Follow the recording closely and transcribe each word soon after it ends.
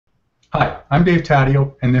Hi, I'm Dave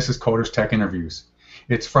Taddeo, and this is Coders Tech Interviews.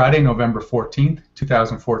 It's Friday, November 14th,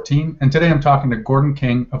 2014, and today I'm talking to Gordon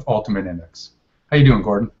King of Ultimate Index. How you doing,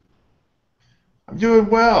 Gordon? I'm doing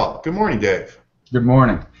well. Good morning, Dave. Good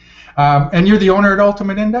morning. And you're the owner at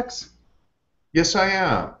Ultimate Index? Yes, I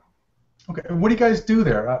am. Okay. What do you guys do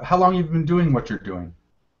there? How long have you been doing what you're doing?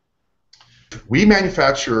 We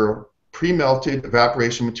manufacture pre-melted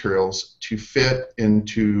evaporation materials to fit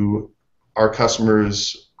into our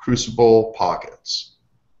customers' crucible pockets.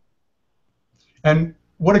 And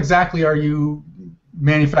what exactly are you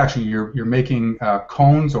manufacturing? You're making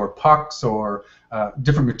cones or pucks or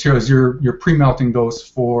different materials. You're pre-melting those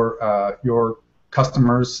for your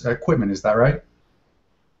customers' equipment. Is that right?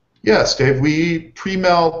 Yes, Dave, we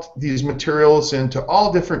pre-melt these materials into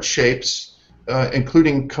all different shapes,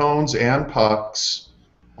 including cones and pucks,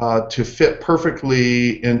 to fit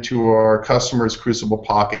perfectly into our customers' crucible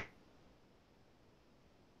pockets,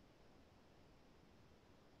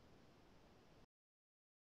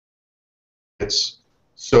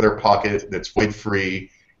 so their pocket that's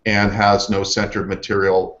void-free and has no centered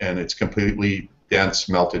material, and it's completely dense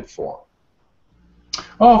melted form.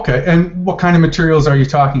 Oh, okay. And what kind of materials are you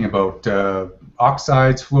talking about?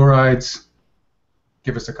 Oxides, fluorides?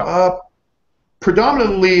 Give us a couple. Uh,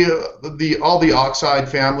 Predominantly, all the oxide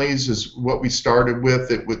families is what we started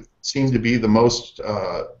with. It would seem to be the most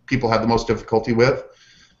people had the most difficulty with.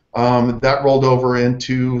 That rolled over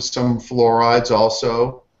into some fluorides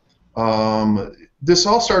also. This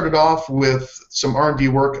all started off with some R&D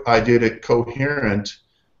work I did at Coherent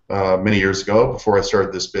many years ago before I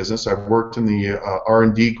started this business. I worked in the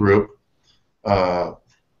R&D group,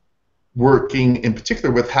 working in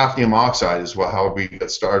particular with hafnium oxide is how we got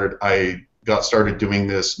started. I got started doing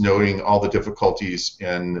this, noting all the difficulties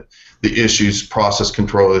and the issues, process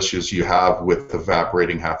control issues you have with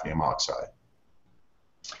evaporating hafnium oxide.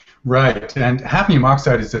 Right. And hafnium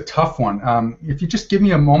oxide is a tough one. If you just give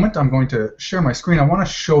me a moment, I'm going to share my screen. I want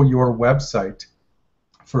to show your website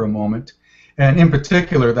for a moment, and in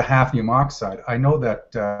particular, the hafnium oxide. I know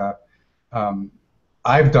that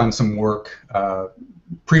I've done some work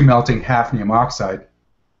pre-melting hafnium oxide,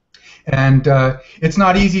 and it's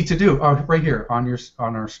not easy to do. Right here on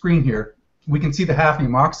our screen here, we can see the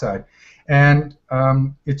hafnium oxide, and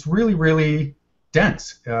it's really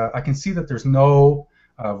dense. I can see that there's no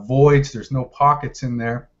voids, there's no pockets in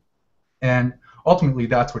there, and ultimately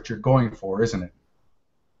that's what you're going for, isn't it?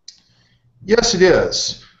 Yes, it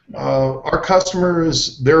is. Our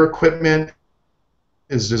customers, their equipment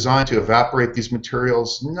is designed to evaporate these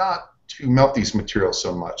materials, not to melt these materials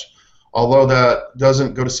so much. Although that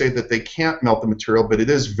doesn't go to say that they can't melt the material, but it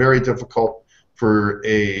is very difficult for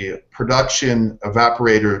a production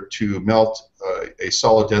evaporator to melt a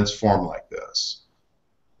solid dense form like this.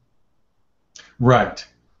 Right.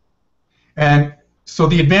 And so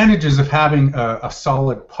the advantages of having a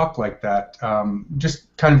solid puck like that,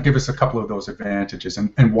 just kind of give us a couple of those advantages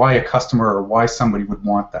and why a customer or why somebody would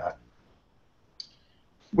want that.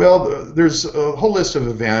 Well, there's a whole list of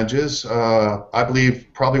advantages. I believe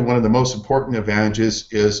probably one of the most important advantages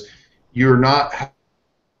is you're not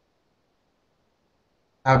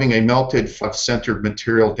having a melted centered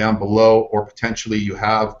material down below, or potentially you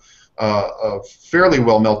have a fairly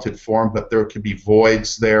well melted form, but there could be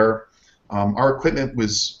voids there. Our equipment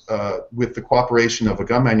was with the cooperation of a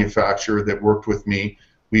gun manufacturer that worked with me.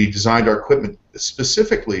 We designed our equipment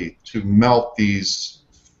specifically to melt these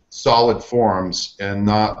solid forms and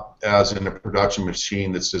not as in a production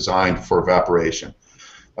machine that's designed for evaporation.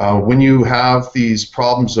 When you have these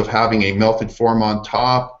problems of having a melted form on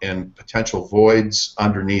top and potential voids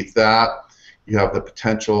underneath that, you have the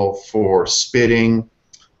potential for spitting,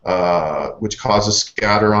 which causes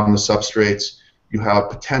scatter on the substrates. You have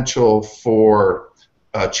potential for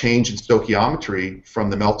a change in stoichiometry from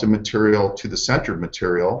the melted material to the centered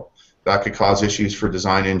material. That could cause issues for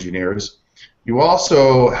design engineers. You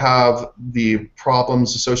also have the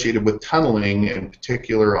problems associated with tunneling, in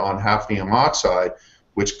particular on hafnium oxide,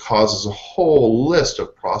 which causes a whole list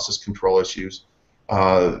of process control issues.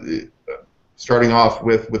 Starting off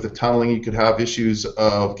with the tunneling, you could have issues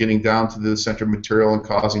of getting down to the centered material and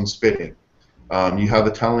causing spitting. You have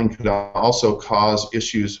the tunneling could also cause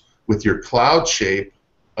issues with your cloud shape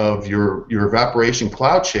of your evaporation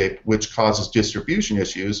cloud shape, which causes distribution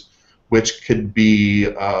issues, which could be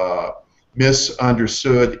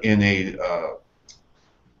misunderstood in a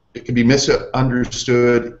it can be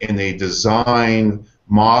misunderstood in a design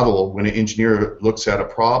model when an engineer looks at a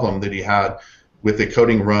problem that he had with a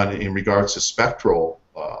coating run in regards to spectral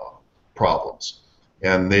problems.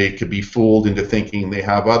 And they could be fooled into thinking they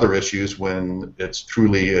have other issues when it's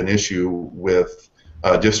truly an issue with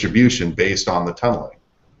distribution based on the tunneling.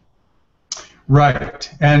 Right,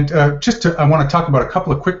 and I want to talk about a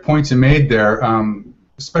couple of quick points you made there,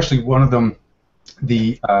 especially one of them,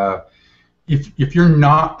 if you're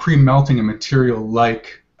not pre-melting a material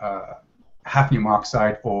like hafnium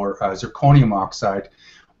oxide or zirconium oxide,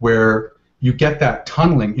 where you get that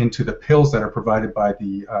tunneling into the pills that are provided by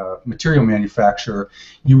the material manufacturer,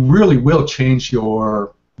 you really will change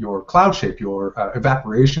your cloud shape, your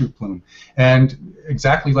evaporation plume. And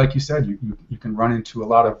exactly like you said, you can run into a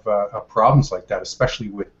lot of problems like that, especially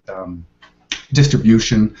with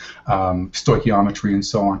distribution, stoichiometry, and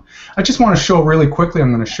so on. I just want to show really quickly,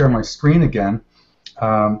 I'm going to share my screen again,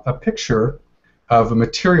 a picture of a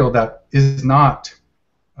material that is not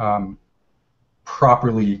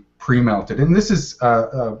properly pre-melted. And this is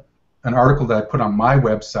an article that I put on my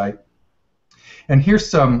website. And here's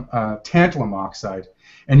some tantalum oxide.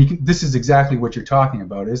 And this is exactly what you're talking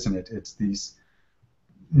about, isn't it? It's these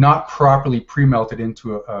not properly pre-melted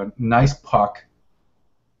into a nice puck,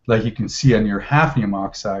 like you can see on your hafnium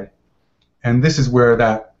oxide. And this is where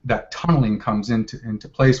that tunneling comes into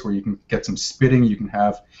place, where you can get some spitting, you can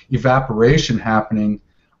have evaporation happening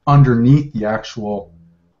underneath the actual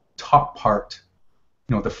top part,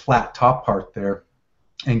 the flat top part there,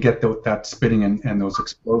 and get that spitting and those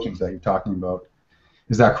explosions that you're talking about.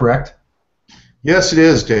 Is that correct? Yes, it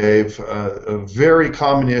is, Dave. A very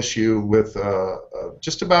common issue with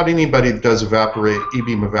just about anybody that does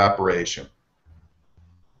e-beam evaporation.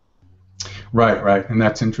 Right, and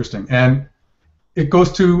that's interesting. And it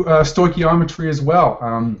goes to stoichiometry as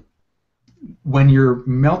well. When you're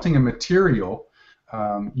melting a material,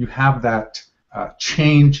 you have that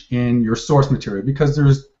change in your source material because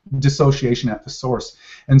there's dissociation at the source.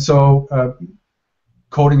 And so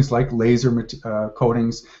coatings like laser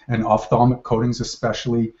coatings and ophthalmic coatings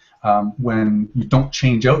especially, when you don't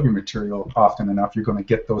change out your material often enough, you're going to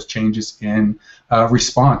get those changes in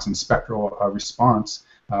response, in spectral response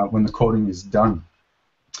when the coating is done.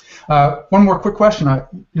 One more quick question.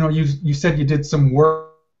 You said you did some work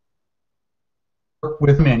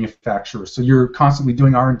with manufacturers, so you're constantly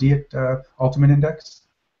doing R&D at Ultimate Index?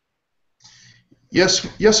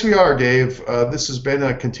 Yes, we are, Dave. This has been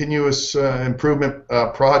a continuous improvement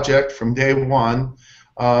project from day one.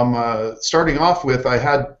 Starting off with, I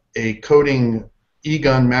had a coating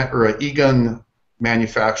e-gun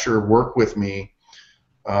manufacturer work with me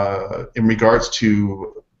in regards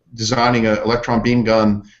to designing an electron beam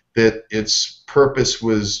gun that its purpose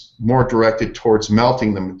was more directed towards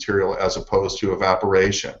melting the material as opposed to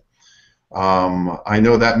evaporation. I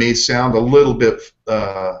know that may sound a little bit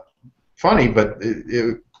funny, but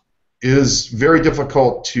it is very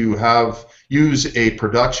difficult to use a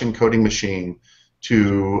production coating machine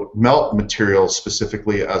to melt materials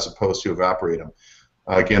specifically as opposed to evaporate them.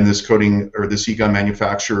 Again, this e-gun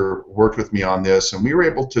manufacturer worked with me on this, and we were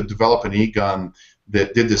able to develop an e-gun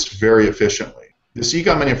that did this very efficiently. This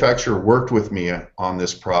e-gun manufacturer worked with me on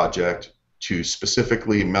this project to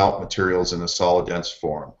specifically melt materials in a solid dense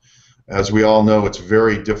form. As we all know, it's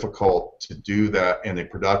very difficult to do that in a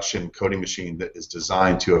production coating machine that is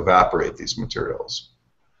designed to evaporate these materials.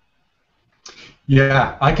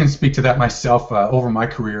 Yeah, I can speak to that myself. Over my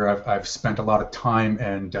career, I've spent a lot of time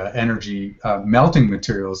and energy melting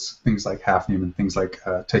materials, things like hafnium and things like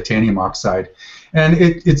titanium oxide. And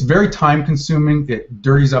it's very time-consuming. It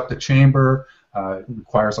dirties up the chamber. It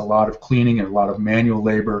requires a lot of cleaning and a lot of manual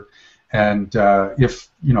labor. And if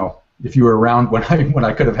you were around when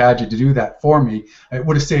I could have had you to do that for me, it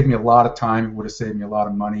would have saved me a lot of time. It would have saved me a lot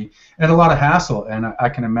of money and a lot of hassle. And I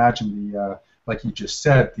can imagine like you just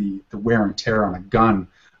said, the wear and tear on a gun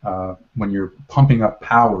when you're pumping up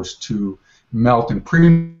powers to melt and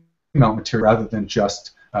pre-melt material rather than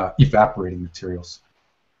just evaporating materials.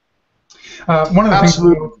 One of the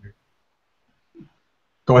Absolutely. things.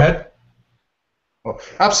 Go ahead. Oh,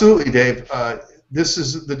 absolutely, Dave.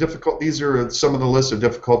 These are some of the list of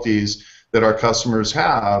difficulties that our customers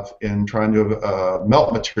have in trying to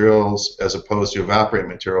melt materials as opposed to evaporate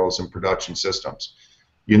materials in production systems.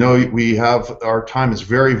 Our time is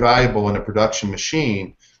very valuable in a production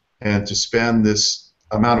machine, and to spend this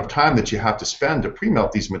amount of time that you have to spend to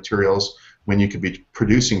pre-melt these materials when you could be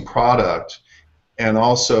producing product, and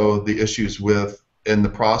also the issues in the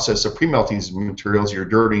process of pre-melting these materials, you're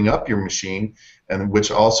dirtying up your machine, and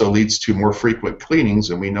which also leads to more frequent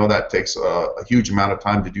cleanings, and we know that takes a huge amount of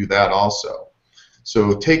time to do that also.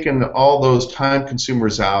 So taking all those time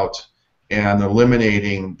consumers out and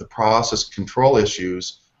eliminating the process control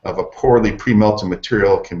issues of a poorly pre-melted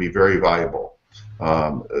material can be very valuable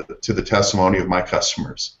to the testimony of my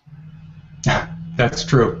customers. That's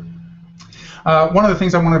true. One of the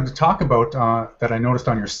things I wanted to talk about that I noticed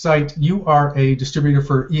on your site, you are a distributor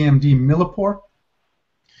for EMD Millipore.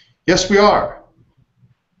 Yes, we are.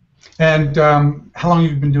 And how long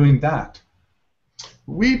have you been doing that?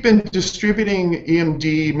 We've been distributing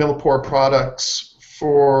EMD Millipore products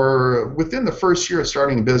for within the first year of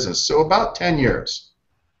starting a business, so about 10 years.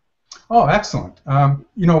 Oh, excellent.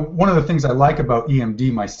 You know, one of the things I like about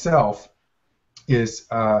EMD myself is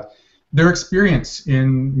their experience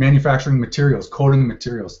in manufacturing materials, coating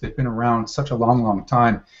materials. They've been around such a long, long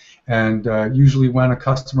time. And usually when a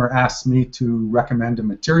customer asks me to recommend a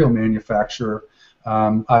material manufacturer,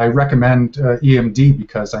 I recommend EMD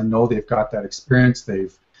because I know they've got that experience.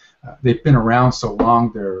 They've been around so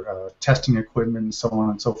long. Their testing equipment and so on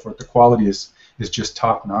and so forth. The quality is just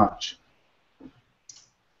top notch.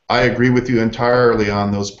 I agree with you entirely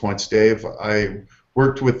on those points, Dave. I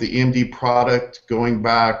worked with the EMD product going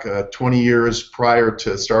back 20 years prior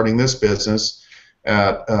to starting this business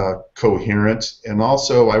at Coherent, and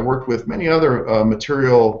also I worked with many other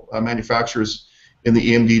material manufacturers in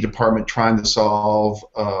the EMD department trying to solve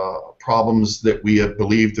problems that we had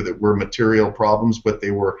believed that were material problems, but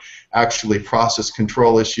they were actually process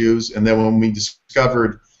control issues. And then when we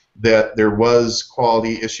discovered that there was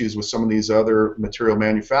quality issues with some of these other material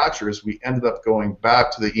manufacturers, we ended up going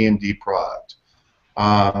back to the EMD product.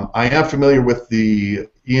 I am familiar with the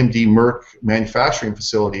EMD Merck manufacturing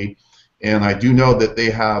facility, and I do know that they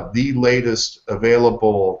have the latest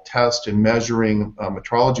available test and measuring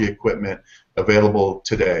metrology equipment available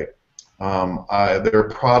today. Their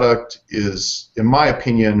product is, in my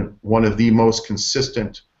opinion, one of the most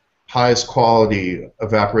consistent, highest quality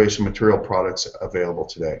evaporation material products available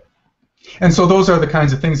today. And so those are the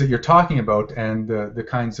kinds of things that you're talking about, and the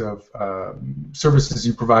kinds of services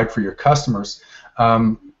you provide for your customers.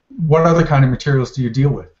 What other kind of materials do you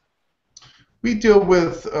deal with? We deal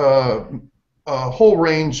with a whole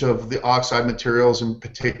range of the oxide materials. In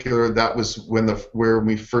particular, that was where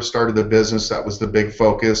we first started the business. That was the big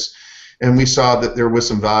focus, and we saw that there was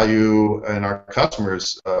some value, and our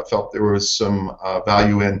customers felt there was some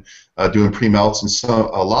value in doing pre-melts and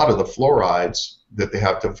a lot of the fluorides that they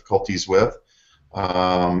have difficulties with.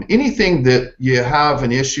 Anything that you have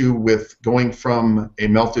an issue with going from a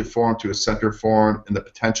melted form to a center form and the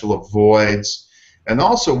potential of voids. And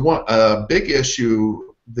also a big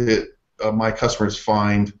issue that my customers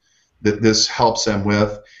find that this helps them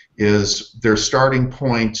with is their starting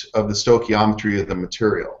point of the stoichiometry of the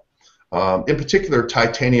material. In particular,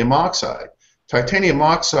 titanium oxide. Titanium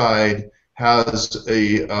oxide has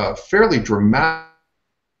a fairly dramatic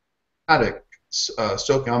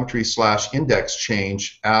stoichiometry / index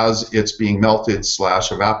change as it's being melted /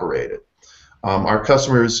 evaporated. Our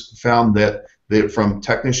customers found that from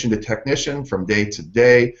technician to technician, from day to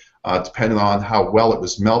day, depending on how well it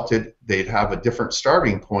was melted, they'd have a different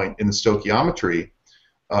starting point in the stoichiometry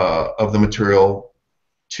of the material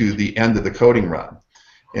to the end of the coating run.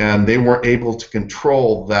 And they weren't able to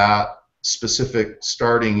control that specific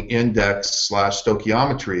starting index /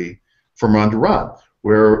 stoichiometry from run to run.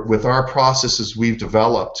 Where with our processes we've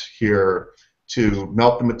developed here to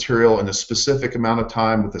melt the material in a specific amount of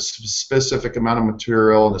time with a specific amount of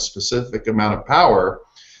material and a specific amount of power,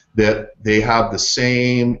 that they have the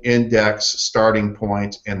same index starting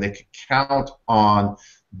point and they can count on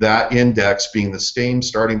that index being the same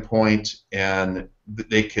starting point, and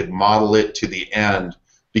they could model it to the end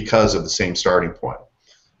because of the same starting point.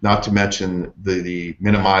 Not to mention the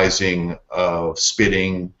minimizing of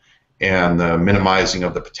spitting and the minimizing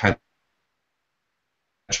of the potential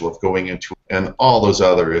of going into, and all those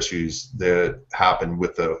other issues that happen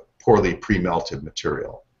with the poorly pre-melted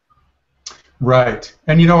material. Right.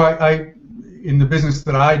 And you know, I in the business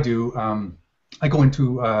that I do, I go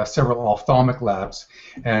into several ophthalmic labs,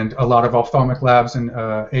 and a lot of ophthalmic labs and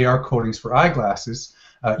AR coatings for eyeglasses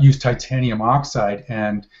use titanium oxide,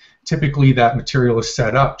 and typically that material is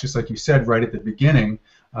set up, just like you said, right at the beginning.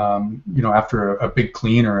 You know, after a big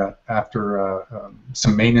clean or after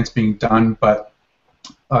some maintenance being done, but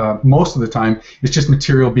most of the time it's just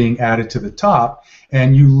material being added to the top,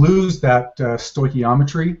 and you lose that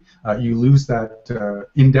stoichiometry, you lose that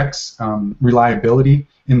index reliability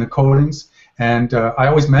in the coatings, and I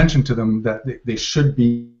always mention to them that they should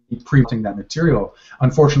be pre-melting that material.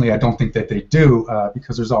 Unfortunately, I don't think that they do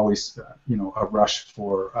because there's always you know, a rush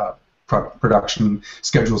for production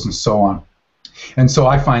schedules and so on. And so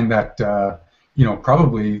I find that you know,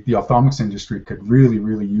 probably the ophthalmics industry could really,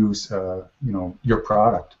 really use you know, your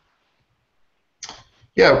product.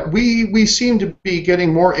 Yeah, we seem to be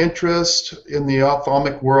getting more interest in the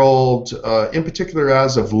ophthalmic world, in particular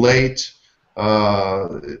as of late.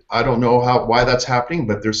 I don't know why that's happening,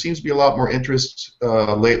 but there seems to be a lot more interest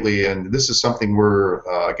lately, and this is something we're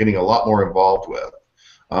getting a lot more involved with.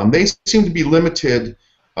 They seem to be limited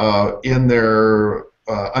in their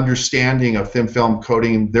understanding of thin film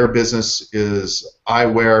coating. Their business is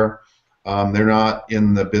eyewear. They're not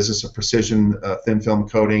in the business of precision thin film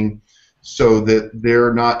coating, so that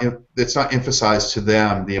it's not emphasized to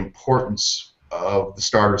them the importance of the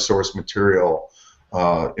starter source material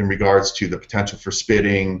in regards to the potential for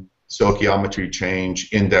spitting, stoichiometry change,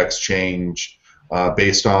 index change,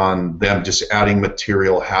 based on them just adding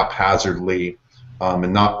material haphazardly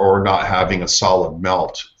and not having a solid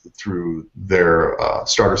melt through their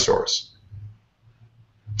starter source.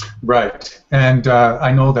 Right, and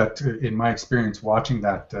I know that in my experience watching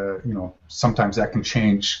that, sometimes that can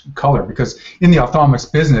change color because in the ophthalmics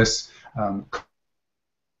business,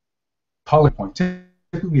 color point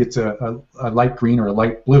typically it's a light green or a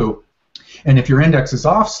light blue, and if your index is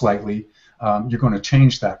off slightly, you're going to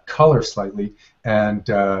change that color slightly, and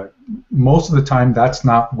most of the time that's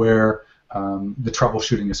not where the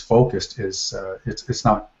troubleshooting is focused. It's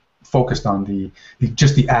not focused on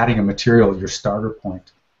just the adding a material, your starter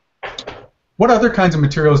point. What other kinds of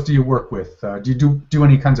materials do you work with? Do you do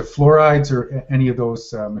any kinds of fluorides or any of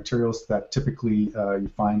those materials that typically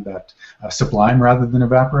you find that sublime rather than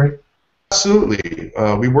evaporate? Absolutely.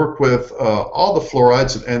 We work with all the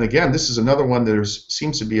fluorides, and again, this is another one that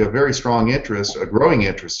seems to be a very strong interest, a growing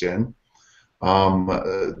interest in.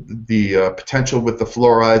 The potential with the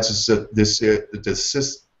fluorides is that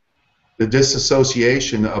the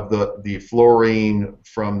disassociation of the fluorine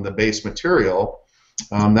from the base material.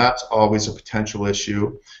 That's always a potential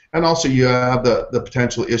issue, and also you have the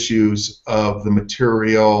potential issues of the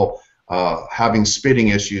material having spitting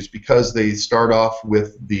issues because they start off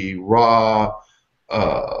with the raw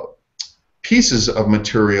pieces of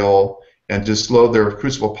material and just load their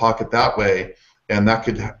crucible pocket that way, and that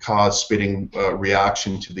could cause spitting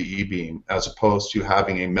reaction to the E-beam as opposed to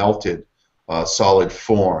having a melted solid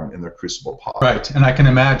form in their crucible pocket. Right, and I can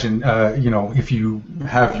imagine, if you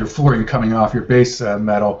have your fluorine coming off your base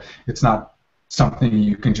metal, it's not something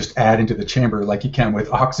you can just add into the chamber like you can with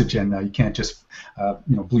oxygen. You can't just,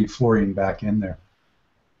 bleed fluorine back in there.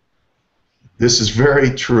 This is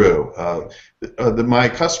very true. My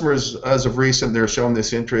customers, as of recent, they're showing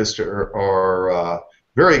this interest are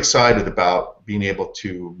very excited about being able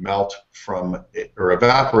to melt from or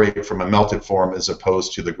evaporate from a melted form as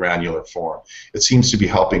opposed to the granular form. It seems to be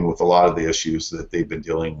helping with a lot of the issues that they've been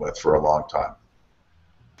dealing with for a long time.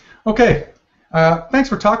 Okay. Thanks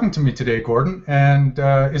for talking to me today, Gordon. And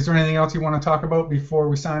is there anything else you want to talk about before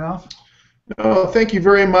we sign off? No, thank you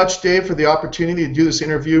very much, Dave, for the opportunity to do this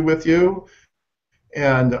interview with you.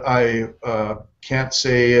 And I can't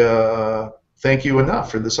say thank you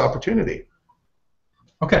enough for this opportunity.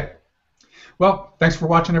 Okay. Well, thanks for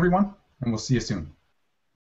watching, everyone, and we'll see you soon.